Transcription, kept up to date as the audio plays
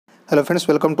Hello friends,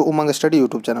 welcome to Umang study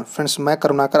YouTube channel. Friends, मैं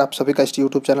करुणाकर आप सभी का इस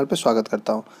यूट्यूब चैनल पर स्वागत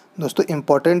करता हूं। दोस्तों,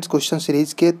 इंपॉर्टेंट क्वेश्चन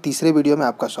सीरीज़ के तीसरे वीडियो में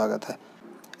आपका स्वागत है।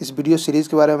 इस वीडियो सीरीज़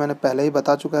के बारे में मैंने पहले ही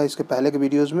बता चुका है इसके पहले के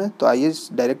वीडियोज़ में। तो आइए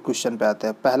डायरेक्ट क्वेश्चन पे आते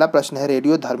हैं। पहला प्रश्न है,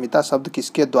 रेडियो धर्मिता शब्द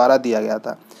किसके द्वारा दिया गया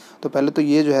था? तो पहले तो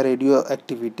ये जो है रेडियो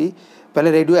एक्टिविटी,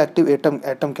 पहले रेडियो एक्टिव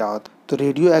एटम क्या होता है? तो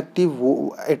रेडियो एक्टिव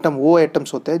वो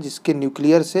एटम्स होते हैं जिसके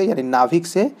न्यूक्लियर से यानी नाभिक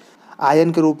से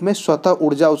आयन के रूप में स्वतः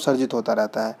ऊर्जा उत्सर्जित होता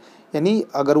रहता है। यानी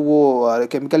अगर वो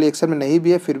केमिकल रिएक्शन में नहीं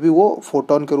भी है फिर भी वो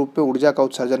फोटोन के रूप में ऊर्जा का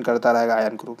उत्सर्जन करता रहेगा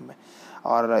आयन के रूप में।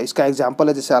 और इसका एग्जांपल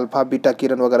है जैसे अल्फा बीटा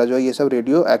किरण वगैरह जो है, ये सब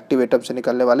रेडियो एक्टिव एटम से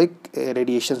निकलने वाले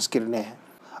रेडिएशंस किरणें हैं।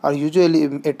 और ये जो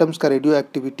एटम्स का रेडियो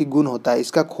एक्टिविटी गुण होता है,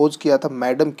 इसका खोज किया था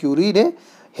मैडम क्यूरी ने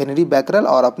हेनरी बैकरल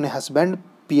और अपने हस्बैंड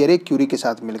पियरे क्यूरी के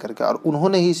साथ मिलकर के, और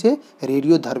उन्होंने ही इसे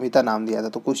रेडियो धर्मिता नाम दिया था।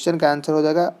 तो क्वेश्चन का आंसर हो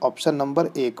जाएगा ऑप्शन नंबर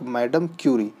 1, मैडम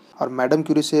क्यूरी। और मैडम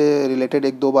क्यूरी से रिलेटेड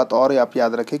एक दो बात और आप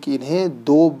याद रखें कि इन्हें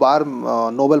 2 बार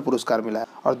नोबेल पुरस्कार मिला है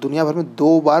और दुनिया भर में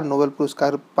 2 बार नोबेल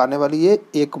पुरस्कार पाने वाली ये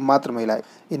एकमात्र महिला है।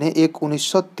 इन्हें एक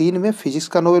 1903 में फिजिक्स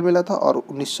का नोबेल मिला था और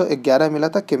 1911 मिला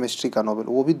था केमिस्ट्री का नोबेल,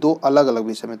 वो भी 2 अलग अलग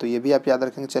विषय में। तो ये भी आप याद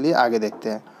रखेंगे। चलिए आगे देखते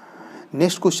हैं।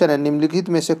 नेक्स्ट क्वेश्चन है, निम्नलिखित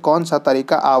में से कौन सा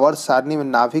तरीका आवर्त सारणी में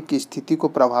नाभिक की स्थिति को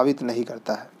प्रभावित नहीं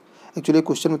करता है? एक्चुअली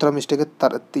क्वेश्चन में थोड़ा मिस्टेक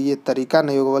है, ये तरीका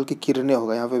नहीं होगा बल्कि किरणें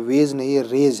होगा। यहाँ पे वेज नहीं है,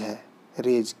 रेज है,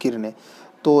 रेज किरणें।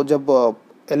 तो जब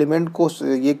एलिमेंट को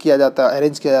ये किया जाता है,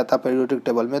 अरेंज किया जाता है पीरियोडिक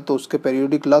टेबल में, तो उसके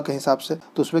पीरियोडिक लॉ के हिसाब से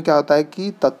तो उसमें क्या होता है कि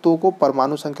तत्वों को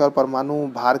परमाणु संख्या और परमाणु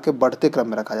भार के बढ़ते क्रम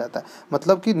में रखा जाता है।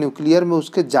 मतलब कि न्यूक्लियर में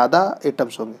उसके ज़्यादा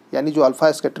एटम्स होंगे। यानी जो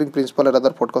अल्फा स्कैटरिंग प्रिंसिपल है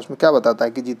रदरफोर्ड का, उसमें क्या बताता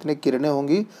है कि जितने किरणें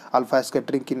होंगी अल्फा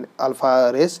स्कैटरिंग की, अल्फा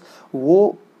रेस,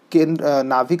 वो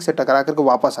नाभिक से टकरा करके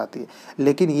वापस आती है।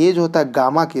 लेकिन ये जो होता है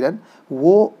गामा किरण,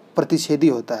 वो प्रतिच्छेदी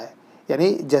होता है। यानी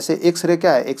जैसे एक्सरे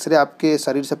क्या है, एक्सरे आपके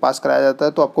शरीर से पास कराया जाता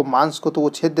है तो आपको मांस को तो वो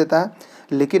छेद देता है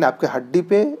लेकिन आपके हड्डी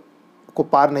पे को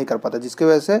पार नहीं कर पाता, जिसके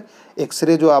वजह से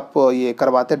एक्सरे जो आप ये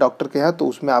करवाते हैं डॉक्टर के यहाँ तो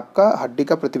उसमें आपका हड्डी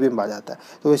का प्रतिबिंब आ जाता है।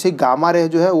 तो वैसे ही गामा रे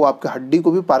जो है वो आपके हड्डी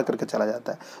को भी पार करके चला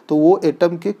जाता है, तो वो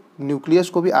एटम के न्यूक्लियस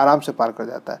को भी आराम से पार कर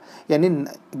जाता है। यानी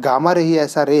गामा रे ही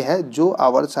ऐसा रे है जो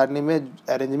आवर्त सारणी में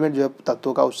अरेंजमेंट जो है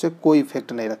तत्वों का, उससे कोई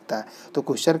इफेक्ट नहीं रखता है। तो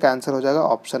क्वेश्चन का आंसर हो जाएगा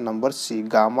option number C,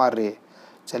 gamma ray.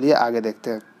 चलिए आगे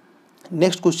देखते हैं।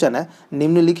 नेक्स्ट क्वेश्चन है,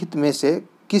 निम्नलिखित में से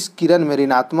किस किरण में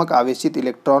ऋणात्मक आवेशित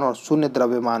इलेक्ट्रॉन और शून्य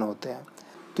द्रव्यमान होते हैं?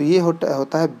 तो ये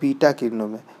होता है बीटा किरणों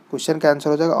में। क्वेश्चन का आंसर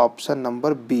हो जाएगा ऑप्शन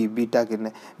नंबर बी, बीटा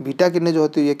किरणें। बीटा किरणें जो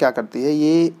होती है ये क्या करती है,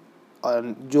 ये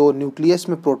जो न्यूक्लियस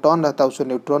में प्रोटॉन रहता है उसे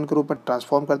न्यूट्रॉन के रूप में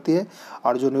ट्रांसफॉर्म करती है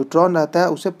और जो न्यूट्रॉन रहता है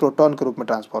उसे प्रोटॉन के रूप में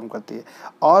ट्रांसफॉर्म करती है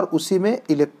और उसी में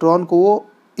इलेक्ट्रॉन को वो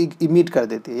इमिट कर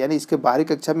देती है। यानी इसके बाहरी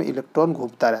कक्षा में इलेक्ट्रॉन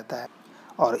घूमता रहता है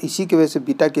और इसी की वजह से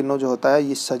बीटा किरणों जो होता है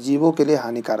ये सजीवों के लिए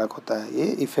हानिकारक होता है, ये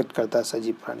इफेक्ट करता है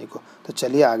सजीव प्राणी को। तो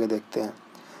चलिए आगे देखते हैं।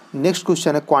 नेक्स्ट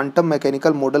क्वेश्चन है, क्वांटम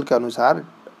मैकेनिकल मॉडल के अनुसार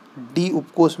डी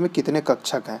उपकोष में कितने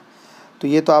कक्षक हैं? तो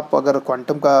ये तो आप अगर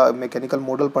क्वांटम का मैकेनिकल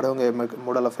मॉडल पढ़े होंगे,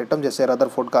 मॉडल ऑफ एटम, जैसे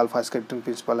रदरफोर्ड का अल्फा स्कैटरिंग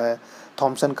प्रिंसिपल है,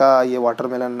 थॉमसन का ये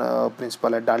वाटरमेलन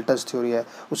प्रिंसिपल है, डाल्टन्स थ्योरी है,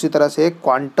 उसी तरह से एक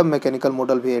क्वांटम मैकेनिकल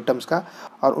मॉडल भी एटम्स का,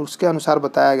 और उसके अनुसार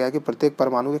बताया गया कि प्रत्येक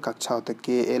परमाणु की कक्षा होते हैं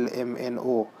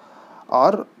KLMNO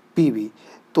और PV।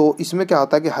 तो इसमें क्या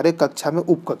होता है कि हर एक कक्षा में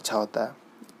उप कक्षा होता है,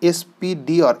 SP,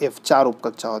 D और F 4 उप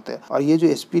कक्षा होते हैं। और ये जो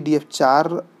SP, D, F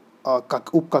 4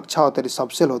 उप कक्षा होते हैं,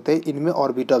 सबसेल होते हैं, इनमें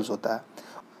ऑर्बिटल्स होता है।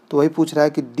 तो वही पूछ रहा है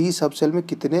कि D सबसेल में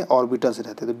कितने ऑर्बिटल्स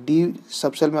रहते हैं? तो D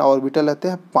सबसेल में ऑर्बिटल रहते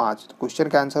हैं 5। तो क्वेश्चन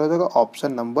का आंसर हो जाएगा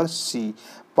ऑप्शन नंबर C,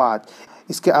 5।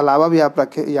 इसके अलावा भी आप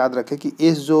याद रखें कि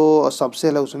S जो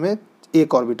सबसेल है उसमें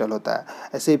 1 ऑर्बिटल होता है,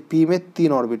 ऐसे P में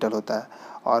 3 ऑर्बिटल होता है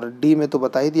और D में तो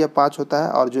बता ही दिया 5 होता है,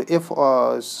 और जो F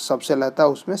सबसे रहता है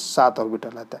उसमें 7 ऑर्बिटल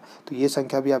रहता है। तो ये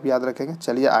संख्या भी आप याद रखेंगे।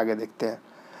 चलिए आगे देखते हैं।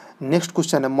 नेक्स्ट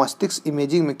क्वेश्चन है, मस्तिष्क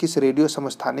इमेजिंग में किस रेडियो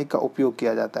समस्थानिक का उपयोग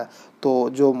किया जाता है? तो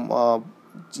जो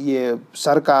ये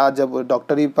सर का जब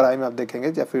डॉक्टरी पढ़ाई में आप देखेंगे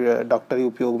या फिर डॉक्टरी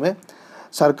उपयोग में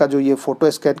सर का जो ये फोटो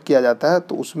स्कैन किया जाता है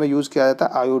तो उसमें यूज़ किया जाता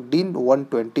है आयोडीन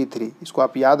 123। इसको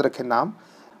आप याद रखें नाम।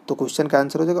 तो क्वेश्चन का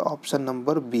आंसर हो जाएगा ऑप्शन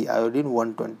नंबर बी, आयोडीन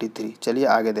 123। चलिए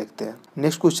आगे देखते हैं।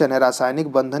 नेक्स्ट क्वेश्चन है,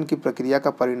 रासायनिक बंधन की प्रक्रिया का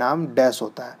परिणाम डैश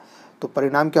होता है? तो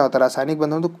परिणाम क्या होता है रासायनिक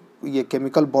बंधन? तो ये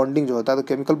केमिकल बॉन्डिंग जो होता है। तो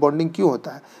केमिकल बॉन्डिंग क्यों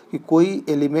होता है कि कोई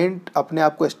एलिमेंट अपने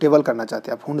आप को स्टेबल करना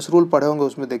चाहते हैं। आप हुंड्स रूल पढ़े होंगे,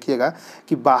 उसमें देखिएगा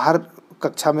कि बाहर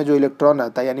कक्षा में जो इलेक्ट्रॉन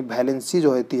रहता है यानी वैलेंसी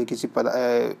जो होती है किसी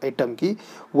एटम की,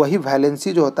 वही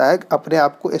वैलेंसी जो होता है अपने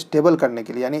आप को स्टेबल करने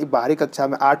के लिए, यानी बाहरी कक्षा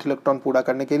में 8 इलेक्ट्रॉन पूरा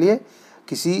करने के लिए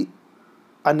किसी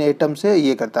अन्य एटम से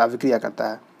ये करता है, अभिक्रिया करता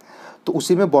है। तो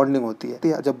उसी में बॉन्डिंग होती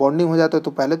है। जब बॉन्डिंग हो जाता है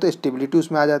तो पहले तो स्टेबिलिटी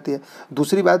उसमें आ जाती है।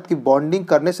 दूसरी बात कि बॉन्डिंग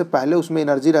करने से पहले उसमें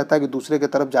एनर्जी रहता है कि दूसरे की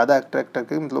तरफ ज़्यादा अट्रैक्ट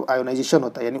करके, मतलब आयोनाइजेशन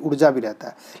होता है यानी ऊर्जा भी रहता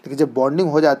है। लेकिन जब बॉन्डिंग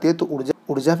हो जाती है तो ऊर्जा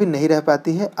ऊर्जा भी नहीं रह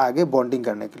पाती है आगे बॉन्डिंग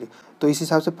करने के लिए। तो इस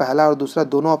हिसाब से पहला और दूसरा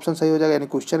दोनों ऑप्शन सही हो जाएगा, यानी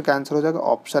क्वेश्चन का आंसर हो जाएगा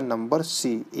ऑप्शन नंबर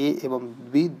सी, ए एवं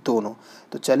बी दोनों।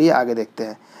 तो चलिए आगे देखते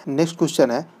हैं। नेक्स्ट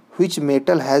क्वेश्चन है which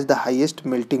metal has the highest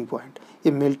melting point.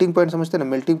 ये मेल्टिंग पॉइंट समझते हैं ना,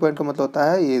 मेल्टिंग पॉइंट का मतलब होता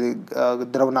है ये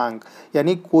द्रवनांक,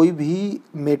 यानी कोई भी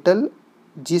मेटल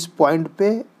जिस पॉइंट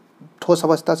पे ठोस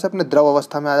अवस्था से अपने द्रव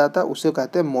अवस्था में आ जाता है उसे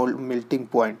कहते हैं मेल्टिंग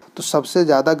पॉइंट। तो सबसे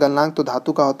ज़्यादा गलनांक तो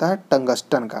धातु का होता है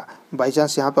टंगस्टन का। बाई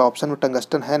चांस यहाँ पे ऑप्शन में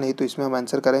टंगस्टन है नहीं तो इसमें हम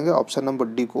आंसर करेंगे ऑप्शन नंबर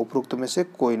डी को, उपरोक्त में से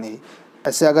कोई नहीं।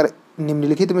 ऐसे अगर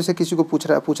निम्नलिखित में से किसी को पूछ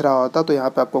रहा होता तो यहाँ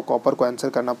पे आपको कॉपर को आंसर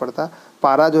करना पड़ता।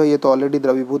 पारा जो है ये तो ऑलरेडी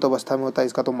द्रवीभूत अवस्था में होता है,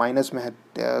 इसका तो माइनस में है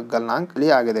गलनांक।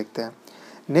 लिए आगे देखते हैं।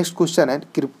 नेक्स्ट क्वेश्चन है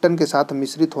क्रिप्टन के साथ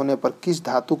मिश्रित होने पर किस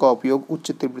धातु का उपयोग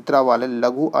उच्च तीव्रता वाले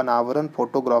लघु अनावरण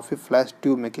फोटोग्राफी फ्लैश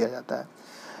ट्यूब में किया जाता है।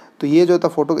 तो ये जो था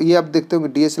फोटो, ये आप देखते हो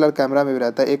DSLR कैमरा में भी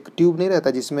रहता है, एक ट्यूब नहीं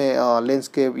रहता जिसमें लेंस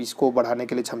के इसको बढ़ाने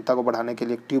के लिए, क्षमता को बढ़ाने के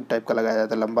लिए एक ट्यूब टाइप का लगाया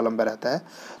जाता है, लंबा लंबा रहता है।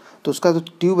 तो उसका जो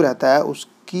ट्यूब रहता है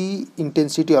उसकी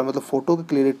इंटेंसिटी और मतलब फ़ोटो की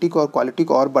क्लियरिटी को और क्वालिटी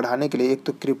को और बढ़ाने के लिए एक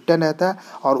तो क्रिप्टन रहता है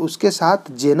और उसके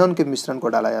साथ जेनन के मिश्रण को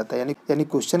डाला जाता है, यानी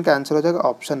क्वेश्चन का आंसर हो जाएगा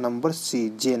ऑप्शन नंबर सी,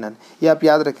 जेनन। ये आप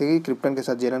याद रखेंगे, क्रिप्टन के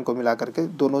साथ जेनन को मिला करके,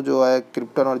 दोनों जो है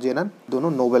क्रिप्टन और जेनन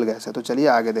दोनों नोबेल गैस है। तो चलिए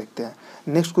आगे देखते हैं।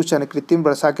 नेक्स्ट क्वेश्चन है कृत्रिम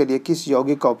वर्षा के लिए किस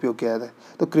यौगिक का उपयोग किया जाता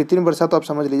है। तो कृत्रिम वर्षा तो आप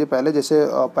समझ लीजिए, पहले जैसे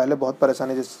पहले बहुत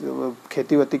परेशानी, जैसे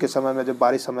खेती वेती के समय में जब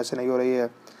बारिश समय से नहीं हो रही है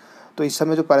तो इस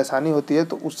समय जो परेशानी होती है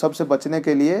तो उस सब से बचने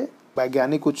के लिए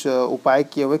वैज्ञानिक कुछ उपाय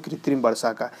किए हुए कृत्रिम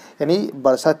वर्षा का, यानी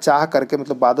वर्षा चाह करके,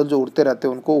 मतलब बादल जो उड़ते रहते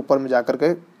हैं उनको ऊपर में जा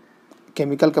करके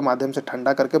केमिकल के माध्यम से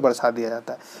ठंडा करके बरसा दिया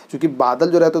जाता है। क्योंकि बादल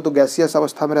जो रहते हैं तो गैसियस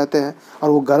अवस्था में रहते हैं और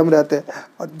वो गर्म रहते हैं,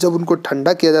 और जब उनको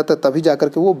ठंडा किया जाता है तभी जा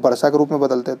करके वो वर्षा के रूप में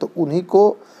बदलते हैं। तो उन्हीं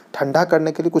को ठंडा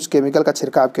करने के लिए कुछ केमिकल का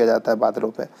छिड़काव किया जाता है बादलों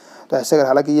पे। तो ऐसे अगर,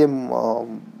 हालांकि ये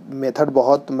मेथड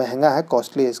बहुत महंगा है,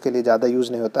 कॉस्टली है, इसके लिए ज़्यादा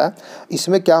यूज़ नहीं होता है।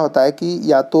 इसमें क्या होता है कि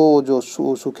या तो जो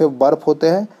सूखे बर्फ़ होते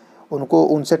हैं उनको,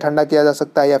 उनसे ठंडा किया जा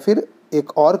सकता है, या फिर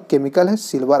एक और केमिकल है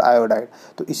सिल्वर आयोडाइड,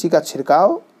 तो इसी का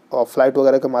छिड़काव और फ्लाइट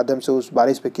वगैरह के माध्यम से उस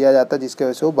बारिश पे किया जाता है, जिसके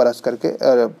वजह से वो बरस करके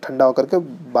ठंडा होकर के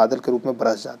बादल के रूप में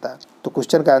बरस जाता है। तो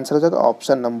क्वेश्चन का आंसर हो जाएगा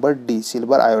option number D,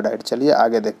 silver iodide. चलिए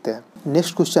आगे देखते हैं।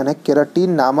 नेक्स्ट क्वेश्चन है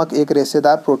केराटिन नामक एक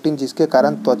रेशेदार प्रोटीन जिसके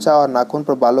कारण त्वचा और नाखून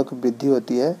पर बालों की वृद्धि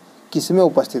होती है, किसमें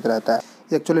उपस्थित रहता है।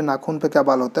 एक्चुअली नाखून पे क्या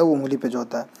बाल होता है, वो उंगली पे जो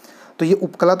होता है। तो ये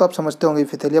उपकला तो आप समझते होंगे,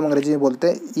 इपिथेलियम अंग्रेजी में बोलते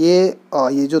हैं।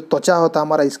 ये जो त्वचा होता है,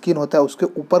 हमारा स्किन होता है, उसके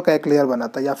ऊपर का एक लेयर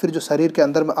बनाता है, या फिर जो शरीर के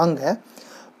अंदर में अंग है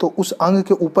तो उस अंग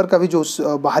के ऊपर का भी जो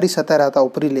बाहरी सतह रहता है,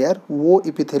 ऊपरी लेयर, वो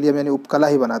इपिथेलियम यानी उपकला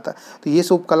ही बनाता है। तो ये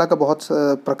सब उपकला का बहुत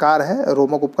प्रकार है।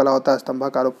 रोमक उपकला होता है,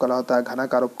 स्तंभाकार उपकला होता है,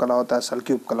 घनाकार उपकला होता है,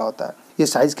 सल्की उपकला होता है। ये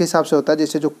साइज़ के हिसाब से होता है,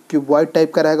 जैसे जो क्यूबॉइड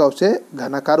टाइप का रहेगा उसे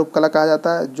घनाकार उपकला कहा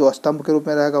जाता है, जो स्तंभ के रूप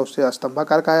में रहेगा उसे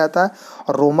स्तंभाकार कहा जाता है,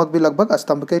 और रोमक भी लगभग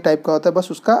स्तंभ के टाइप का होता है,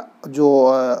 बस उसका जो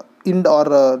इंड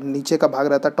और नीचे का भाग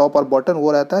रहता है, टॉप और बॉटम,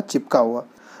 वो रहता है चिपका हुआ।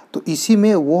 तो इसी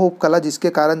में वो उपकला जिसके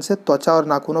कारण से त्वचा और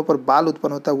नाखूनों पर बाल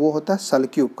उत्पन्न होता है वो होता है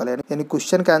सल्की उपकला, यानी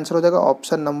क्वेश्चन का आंसर हो जाएगा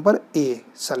ऑप्शन नंबर ए,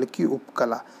 सल्की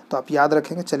उपकला। तो आप याद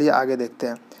रखेंगे। चलिए आगे देखते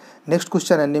हैं। नेक्स्ट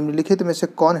क्वेश्चन है निम्नलिखित में से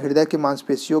कौन हृदय की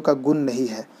मांसपेशियों का गुण नहीं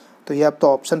है। तो ये आप तो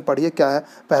ऑप्शन पढ़िए क्या है।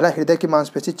 पहला, हृदय की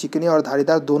मांसपेशी चिकनी और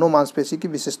धारीदार दोनों मांसपेशी की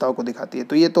विशेषताओं को दिखाती है।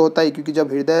 तो ये तो होता है, क्योंकि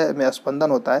जब हृदय में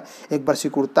स्पंदन होता है, एक बार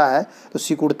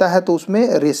सिकुड़ता है तो उसमें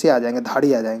रेशे आ जाएंगे,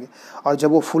 धाड़ी आ जाएंगे, और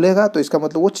जब वो फूलेगा तो इसका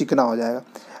मतलब वो चिकना हो जाएगा।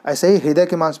 ऐसे ही हृदय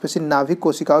की मांसपेशी नाभिक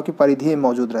कोशिकाओं की परिधि में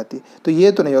मौजूद रहती है। तो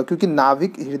ये तो नहीं होगा, क्योंकि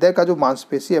नाभिक, हृदय का जो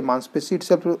मांसपेशी है, मांसपेशी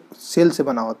इटसेल्फ सेल से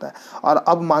बना होता है, और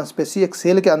अब मांसपेशी एक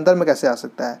सेल के अंदर में कैसे आ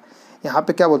सकता है। यहाँ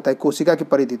पे क्या बोलता है, कोशिका की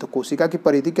परिधि। तो कोशिका की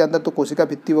परिधि के अंदर तो कोशिका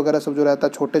भित्ति वगैरह सब जो रहता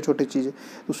है, छोटे छोटे चीज़ें,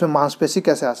 उसमें मांसपेशी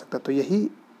कैसे आ सकता है, तो यही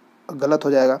गलत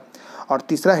हो जाएगा। और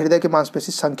तीसरा, हृदय की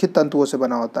मांसपेशी संखित तंतुओं से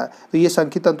बना होता है। तो ये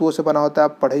संखित तंतुओं से बना होता है,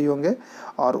 आप पढ़े ही होंगे,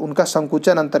 और उनका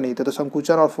संकुचन अंतर नहीं थे। तो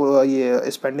संकुचन और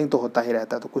ये स्पेंडिंग तो होता ही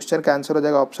रहता है। तो क्वेश्चन का आंसर हो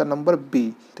जाएगा ऑप्शन नंबर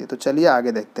बी। तो चलिए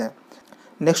आगे देखते हैं।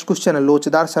 नेक्स्ट क्वेश्चन है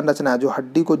लोचदार संरचना जो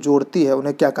हड्डी को जोड़ती है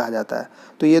उन्हें क्या कहा जाता है।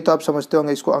 तो ये तो आप समझते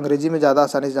होंगे, इसको अंग्रेजी में ज़्यादा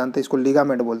आसानी से जानते हैं, इसको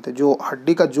लिगामेंट बोलते हैं। जो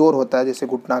हड्डी का जोड़ होता है, जैसे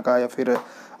घुटना का या फिर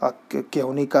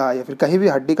केहूनी का या फिर कहीं भी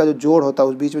हड्डी का जो जोड़ होता है,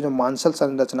 उस बीच में जो मांसल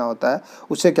संरचना होता है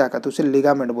उसे क्या कहते हैं, उसे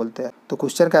लिगामेंट बोलते हैं। तो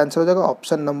क्वेश्चन का आंसर हो जाएगा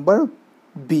ऑप्शन नंबर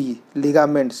बी,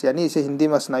 लिगामेंट्स, यानी इसे हिंदी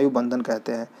में स्नायु बंधन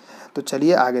कहते हैं। तो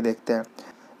चलिए आगे देखते हैं।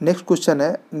 नेक्स्ट क्वेश्चन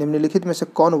है निम्नलिखित में से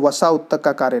कौन वसा उत्तक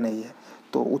का कार्य नहीं है।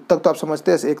 तो उत्तक तो आप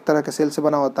समझते हैं एक तरह के सेल से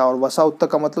बना होता है, और वसा उत्तक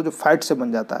का मतलब जो फैट से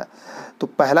बन जाता है। तो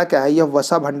पहला क्या है, यह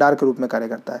वसा भंडार के रूप में कार्य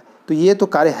करता है। तो ये तो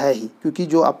कार्य है ही, क्योंकि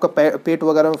जो आपका पेट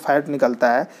वगैरह में फैट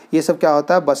निकलता है, ये सब क्या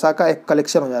होता है, वसा का एक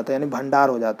कलेक्शन हो जाता है, यानी भंडार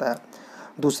हो जाता है।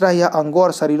 दूसरा, यह अंगों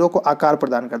और शरीरों को आकार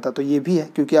प्रदान करता है। तो ये भी है,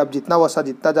 क्योंकि आप जितना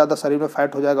ज़्यादा शरीर में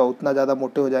फैट हो जाएगा उतना ज़्यादा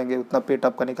मोटे हो जाएंगे, उतना पेट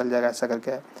आपका निकल जाएगा, ऐसा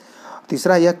करके है।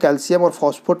 तीसरा, यह कैल्शियम और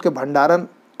फॉस्फेट के भंडारण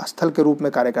स्थल के रूप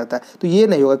में कार्य करता है। तो ये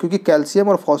नहीं होगा, क्योंकि कैल्शियम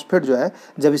और फॉस्फेट जो है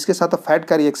जब इसके साथ फैट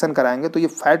का रिएक्शन कराएंगे तो ये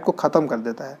फैट को ख़त्म कर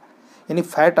देता है, यानी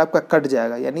फैट आपका कट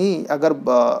जाएगा। यानी अगर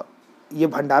ये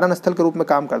भंडारण स्थल के रूप में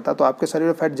काम करता है तो आपके शरीर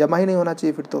में फैट जमा ही नहीं होना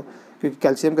चाहिए फिर तो, क्योंकि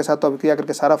कैल्शियम के साथ तो अभिक्रिया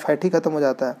करके सारा फैट ही खत्म हो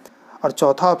जाता है। और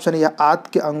चौथा ऑप्शन, यह आंत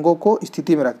के अंगों को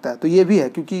स्थिति में रखता है। तो ये भी है,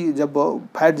 क्योंकि जब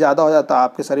फैट ज़्यादा हो जाता है,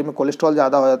 आपके शरीर में कोलेस्ट्रॉल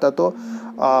ज़्यादा हो जाता है, तो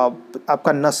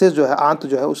आपका नसें जो है, आंत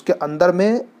जो है, उसके अंदर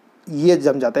में ये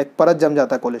जम जाता है, एक परत जम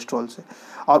जाता है कोलेस्ट्रॉल से,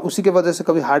 और उसी की वजह से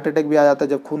कभी हार्ट अटैक भी आ जाता है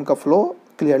जब खून का फ्लो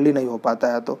क्लियरली नहीं हो पाता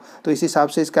है। तो इस हिसाब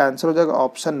से इसका आंसर हो जाएगा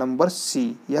ऑप्शन नंबर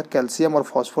सी, यह कैल्शियम और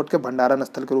फॉस्फेट के भंडारण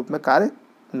स्थल के रूप में कार्य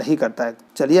नहीं करता है।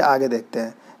 चलिए आगे देखते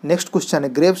हैं। नेक्स्ट क्वेश्चन है,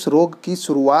 ग्रेव्स रोग की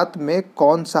शुरुआत में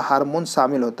कौन सा हार्मोन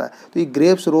शामिल होता है? तो ये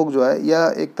ग्रेव्स रोग जो है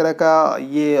यह एक तरह का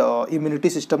ये इम्यूनिटी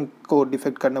सिस्टम को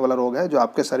डिफेक्ट करने वाला रोग है, जो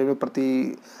आपके शरीर में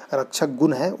प्रतिरक्षक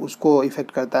गुण है उसको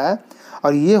इफेक्ट करता है,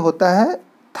 और ये होता है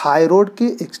थायराइड के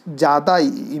ज़्यादा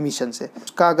इमिशन से।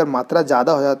 उसका अगर मात्रा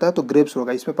ज़्यादा हो जाता है तो ग्रेव्स रोग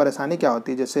है। इसमें परेशानी क्या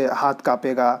होती है, जैसे हाथ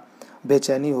कांपेगा,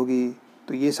 बेचैनी होगी,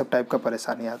 तो ये सब टाइप का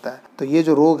परेशानी आता है। तो ये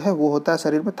जो रोग है वो होता है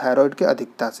शरीर में थायराइड के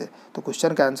अधिकता से। तो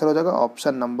क्वेश्चन का आंसर हो जाएगा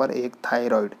ऑप्शन नंबर 1,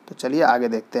 थायराइड। तो चलिए आगे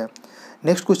देखते हैं।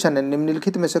 नेक्स्ट क्वेश्चन है,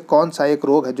 निम्नलिखित में से कौन सा एक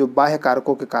रोग है जो बाह्य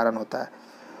कारकों के कारण होता है?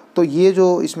 तो ये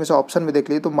जो इसमें से ऑप्शन में देख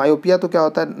लीजिए, तो मायोपिया तो क्या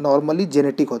होता है, नॉर्मली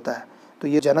जेनेटिक होता है, तो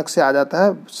ये जनक से आ जाता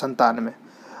है संतान में।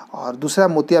 और दूसरा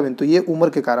मोतियाबिंद, तो ये उम्र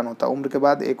के कारण होता है, उम्र के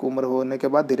बाद, एक उम्र होने के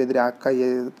बाद धीरे धीरे आँख का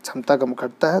ये क्षमता कम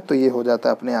घटता है, तो ये हो जाता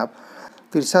है अपने आप।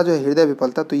 तीसरा जो है हृदय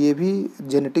विफलता, तो ये भी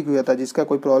जेनेटिक भी होता है, जिसका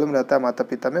कोई प्रॉब्लम रहता है माता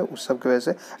पिता में, उस सब की वजह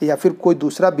से, या फिर कोई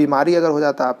दूसरा बीमारी अगर हो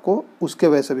जाता है आपको, उसके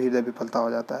वजह से भी हृदय विफलता हो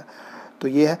जाता है। तो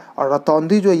ये है। और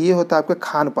रतौंधी जो ये होता है आपके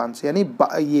खान पान से, यानी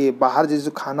ये बाहर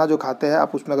जैसे खाना जो खाते हैं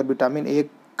आप, उसमें अगर विटामिन ए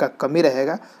का कमी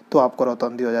रहेगा तो आपको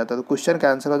रतौंधी हो जाता है। तो क्वेश्चन का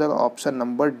आंसर हो जाएगा ऑप्शन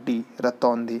नंबर डी,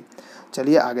 रतौंधी।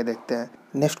 चलिए आगे देखते हैं।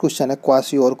 नेक्स्ट क्वेश्चन है,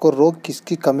 क्वाशियोर रोग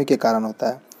किसकी कमी के कारण होता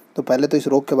है? तो पहले तो इस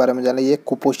रोग के बारे में जान लीजिए। ये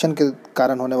कुपोषण के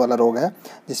कारण होने वाला रोग है,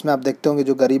 जिसमें आप देखते होंगे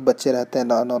जो गरीब बच्चे रहते हैं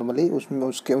नॉर्मली, उसमें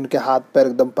उनके हाथ पैर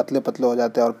एकदम पतले पतले हो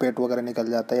जाते हैं और पेट वगैरह निकल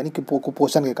जाता है, यानी कि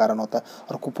कुपोषण के कारण होता है।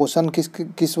 और कुपोषण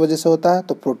किस वजह से होता है?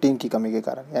 तो प्रोटीन की कमी के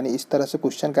कारण। यानी इस तरह से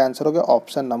क्वेश्चन का आंसर हो गया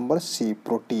ऑप्शन नंबर सी,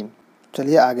 प्रोटीन।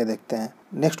 चलिए आगे देखते हैं।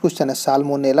 नेक्स्ट क्वेश्चन है,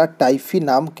 साल्मोनेला टाइफी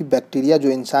नाम की बैक्टीरिया जो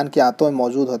इंसान के आंतों में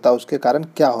मौजूद होता है उसके कारण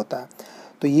क्या होता है?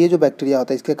 तो ये जो बैक्टीरिया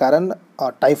होता है इसके कारण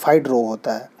टाइफाइड रोग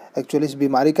होता है। एक्चुअली इस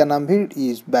बीमारी का नाम भी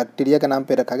इस बैक्टीरिया के नाम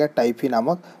पे रखा गया, टाइफी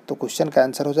नामक। तो क्वेश्चन का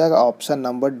आंसर हो जाएगा ऑप्शन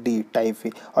नंबर डी,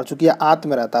 टाइफी। और चूंकि यह आंत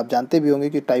में रहता है, आप जानते भी होंगे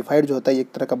कि टाइफाइड जो होता है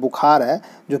एक तरह का बुखार है,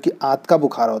 जो कि आंत का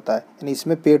बुखार होता है, यानी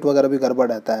इसमें पेट वगैरह भी गड़बड़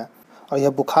रहता है, और यह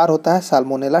बुखार होता है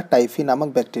साल्मोनेला टाइफी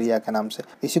नामक बैक्टीरिया के नाम से।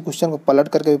 इसी क्वेश्चन को पलट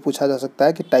करके भी पूछा जा सकता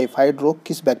है कि टाइफाइड रोग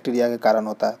किस बैक्टीरिया के कारण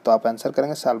होता है, तो आप आंसर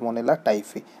करेंगे साल्मोनेला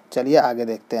टाइफी। चलिए आगे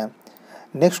देखते हैं।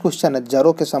 नेक्स्ट क्वेश्चन है,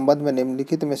 जरों के संबंध में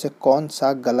निम्नलिखित में से कौन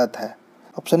सा गलत है?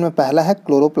 ऑप्शन में पहला है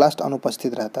क्लोरोप्लास्ट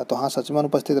अनुपस्थित रहता है। तो हाँ, सच में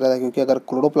अनुपस्थित रहता है, क्योंकि अगर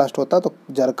क्लोरोप्लास्ट होता तो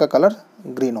जर का कलर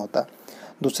ग्रीन होता।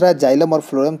 दूसरा है, जाइलम और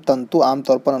फ्लोएम तंतु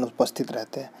आमतौर पर अनुपस्थित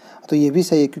रहते हैं। तो ये भी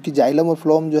सही है, क्योंकि जाइलम और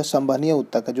फ्लोएम जो है संवहनीय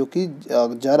ऊतक है, जो कि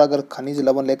जर अगर खनिज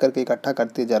लवण लेकर के इकट्ठा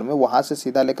करती है जर में, वहाँ से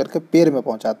सीधा लेकर के पेड़ में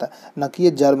पहुँचाता है, न कि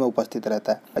ये जर में उपस्थित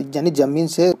रहता है। यानी जमीन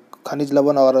से खनिज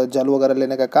लवण और जल वगैरह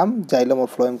लेने का काम जाइलम और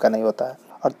फ्लोएम का नहीं होता है।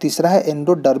 और तीसरा है,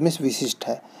 एंडोडर्मिस विशिष्ट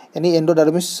है, यानी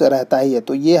एंडोडर्मिस रहता ही है।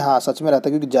 तो ये हाँ सच में रहता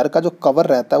है, क्योंकि जड़ का जो कवर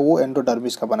रहता है वो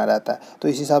एंडोडर्मिस का बना रहता है। तो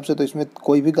इस हिसाब से तो इसमें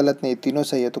कोई भी गलत नहीं, तीनों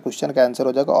सही है। तो क्वेश्चन का आंसर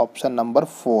हो जाएगा ऑप्शन नंबर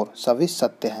 4, सभी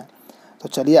सत्य हैं। तो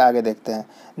चलिए आगे देखते हैं।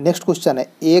 नेक्स्ट क्वेश्चन है,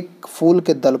 एक फूल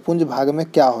के दलपुंज भाग में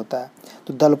क्या होता है?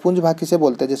 तो दलपुंज भाग किसे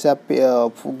बोलते हैं? जैसे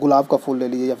आप गुलाब का फूल ले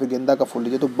लीजिए या फिर गेंदा का फूल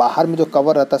लीजिए, तो बाहर में जो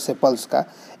कवर रहता है सेपल्स का,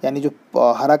 यानी जो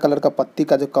हरा कलर का पत्ती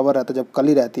का जो कवर रहता है, जब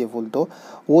कली रहती है फूल, तो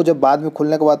वो जब बाद में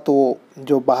खुलने के बाद तो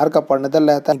जो बाहर का पर्णदल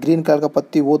रहता है ग्रीन कलर का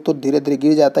पत्ती, वो तो धीरे धीरे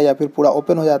गिर जाता है या फिर पूरा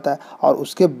ओपन हो जाता है। और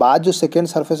उसके बाद जो सेकेंड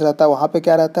सरफेस रहता है वहाँ पे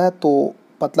क्या रहता है? तो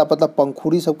पतला पतला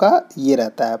पंखुड़ी सबका ये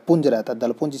रहता है, पुंज रहता है।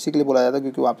 दलपुंज इसी के लिए बोला जाता है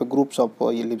क्योंकि वहाँ पे ग्रुप्स ऑफ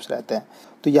ये लिप्स रहते हैं।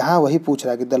 तो यहाँ वही पूछ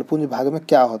रहा है कि दलपुंज भाग में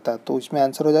क्या होता है, तो इसमें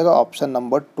आंसर हो जाएगा ऑप्शन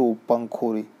नंबर 2,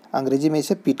 पंखुड़ी। अंग्रेजी में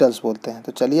इसे पीटल्स बोलते हैं।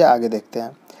 तो चलिए आगे देखते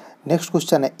हैं। नेक्स्ट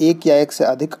क्वेश्चन है, एक या एक से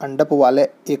अधिक अंडप वाले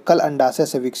एकल अंडाशय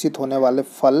से विकसित होने वाले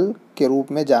फल के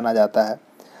रूप में जाना जाता है।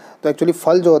 तो एक्चुअली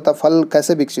फल जो होता है, फल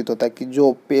कैसे विकसित होता है कि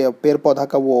जो पेड़ पौधा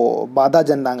का वो मादा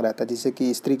जननांग रहता है, जिसे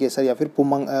कि स्त्री केसर या फिर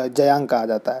जयांग कहा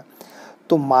जाता है।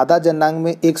 तो मादा जननांग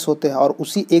में एग्स होते हैं और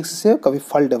उसी एग्स से कभी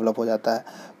फल डेवलप हो जाता है।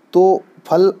 तो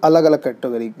फल अलग अलग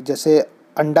कैटेगरी, जैसे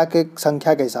अंडा के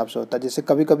संख्या के हिसाब से होता है। जैसे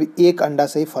कभी कभी एक अंडा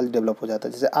से ही फल डेवलप हो जाता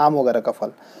है, जैसे आम वगैरह का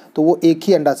फल, तो वो एक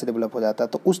ही अंडा से डेवलप हो जाता है,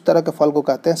 तो उस तरह के फल को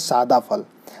कहते हैं सादा फल।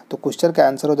 तो क्वेश्चन का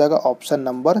आंसर हो जाएगा ऑप्शन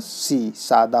नंबर सी,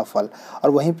 सादा फल। और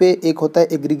वहीं पे एक होता है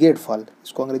एग्रीगेट फल,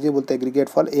 इसको अंग्रेजी में बोलते हैं एग्रीगेट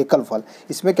फल, एकल फल।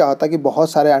 इसमें क्या होता है कि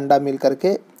बहुत सारे अंडा मिल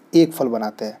करके एक फल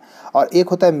बनाते हैं। और एक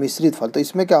होता है मिश्रित फल, तो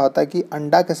इसमें क्या होता है कि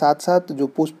अंडा के साथ साथ जो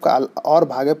पुष्प का और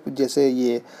भागे, जैसे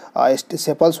ये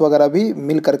सेपल्स वगैरह भी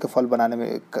मिल करके फल बनाने में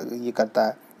ये करता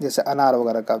है, जैसे अनार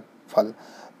वगैरह का फल,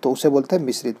 तो उसे बोलते हैं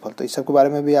मिश्रित फल। तो इस सब के बारे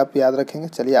में भी आप याद रखेंगे।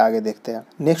 चलिए आगे देखते हैं।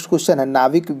 नेक्स्ट क्वेश्चन है,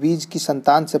 नाभिक बीज की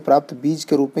संतान से प्राप्त बीज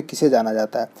के रूप में किसे जाना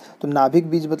जाता है? तो नाभिक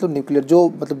बीज मतलब न्यूक्लियर, जो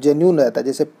मतलब जेन्यून रहता है,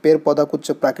 जैसे पेड़ पौधा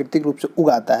कुछ प्राकृतिक रूप से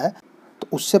उगाता है, तो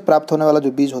उससे प्राप्त होने वाला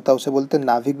जो बीज होता है उसे बोलते हैं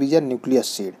नाभिक बीज या न्यूक्लियस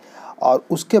सीड। और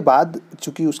उसके बाद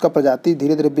चूंकि उसका प्रजाति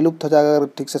धीरे धीरे विलुप्त हो जाएगा अगर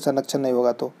ठीक से संरक्षण नहीं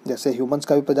होगा, तो जैसे ह्यूमंस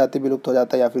का भी प्रजाति विलुप्त हो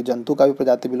जाता है या फिर जंतु का भी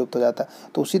प्रजाति विलुप्त हो जाता है,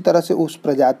 तो उसी तरह से उस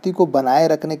प्रजाति को बनाए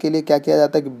रखने के लिए क्या किया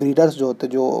जाता है कि ब्रीडर्स जो होते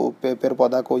हैं, जो पेड़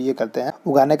पौधा को ये करते हैं,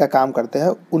 उगाने का काम करते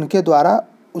हैं, उनके द्वारा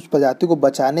उस प्रजाति को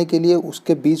बचाने के लिए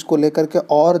उसके बीज को लेकर के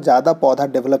और ज़्यादा पौधा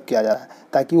डेवलप किया जा रहा है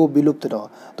ताकि वो विलुप्त न हो।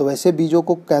 तो वैसे बीजों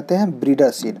को कहते हैं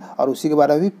ब्रीडर सीड, और उसी के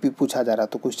बारे में भी पूछा जा रहा है।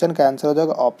 तो क्वेश्चन का आंसर हो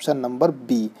जाएगा option number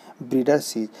B, breeder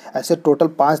seed. ऐसे टोटल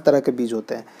 5 तरह के बीज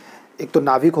होते हैं। एक तो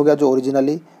नाभिक हो गया जो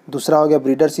ओरिजिनली, दूसरा हो गया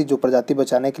ब्रीडर सीड जो प्रजाति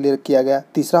बचाने के लिए किया गया,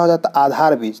 तीसरा हो जाता है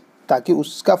आधार बीज ताकि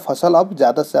उसका फसल अब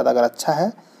ज़्यादा से ज़्यादा अगर अच्छा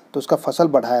है तो उसका फसल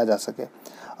बढ़ाया जा सके,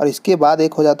 और इसके बाद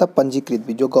एक हो जाता है पंजीकृत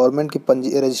बीज, जो गवर्नमेंट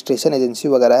की रजिस्ट्रेशन एजेंसी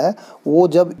वगैरह है, वो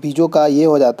जब बीजों का ये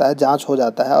हो जाता है, जांच हो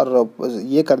जाता है और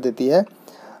ये कर देती है,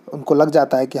 उनको लग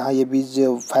जाता है कि हाँ ये बीज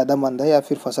फ़ायदेमंद है या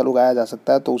फिर फसल उगाया जा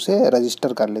सकता है, तो उसे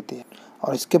रजिस्टर कर लेती है।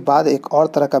 और इसके बाद एक और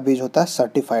तरह का बीज होता है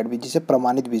सर्टिफाइड बीज, जिसे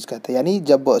प्रमाणित बीज कहते हैं। यानी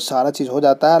जब सारा चीज़ हो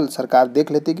जाता है, सरकार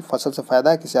देख लेती है कि फसल से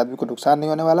फ़ायदा है, किसी आदमी को नुकसान नहीं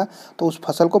होने वाला, तो उस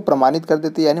फसल को प्रमाणित कर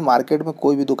देती है। यानी मार्केट में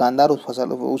कोई भी दुकानदार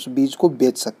उस बीज को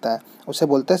बेच सकता है, उसे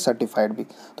बोलते हैं सर्टिफाइड बीज।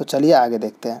 तो चलिए आगे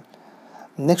देखते हैं।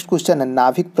 नेक्स्ट क्वेश्चन है,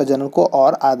 नाभिक प्रजनन को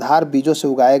और आधार बीजों से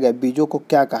उगाए गए बीजों को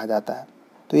क्या कहा जाता है?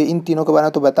 तो ये इन तीनों के बारे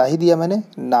में तो बता ही दिया मैंने।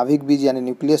 नाभिक बीज यानी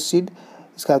न्यूक्लियस सीड,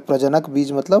 इसका प्रजनक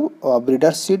बीज मतलब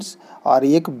ब्रीडर सीड्स, और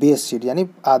एक बेस सीड यानी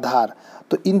आधार।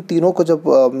 तो इन तीनों को जब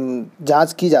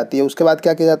जांच की जाती है उसके बाद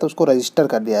क्या किया जाता है, उसको रजिस्टर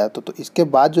कर दिया जाता है। तो इसके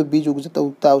बाद जो बीज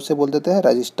उगता है उसे बोल देते हैं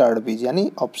रजिस्टर्ड बीज,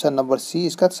 यानी ऑप्शन नंबर सी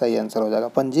इसका सही आंसर हो जाएगा,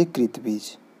 पंजीकृत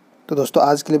बीज। तो दोस्तों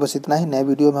आज के लिए बस इतना ही। नए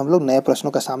वीडियो में हम लोग नए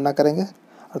प्रश्नों का सामना करेंगे।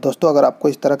 और दोस्तों अगर आपको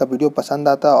इस तरह का वीडियो पसंद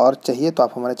आता है और चाहिए तो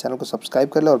आप हमारे चैनल को सब्सक्राइब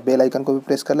कर लें और बेल आइकन को भी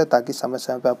प्रेस कर लें ताकि समय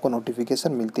समय पर आपको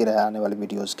नोटिफिकेशन मिलती रहे आने वाली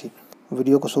वीडियोज़ की।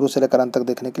 वीडियो को शुरू से लेकर अंत तक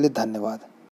देखने के लिए धन्यवाद।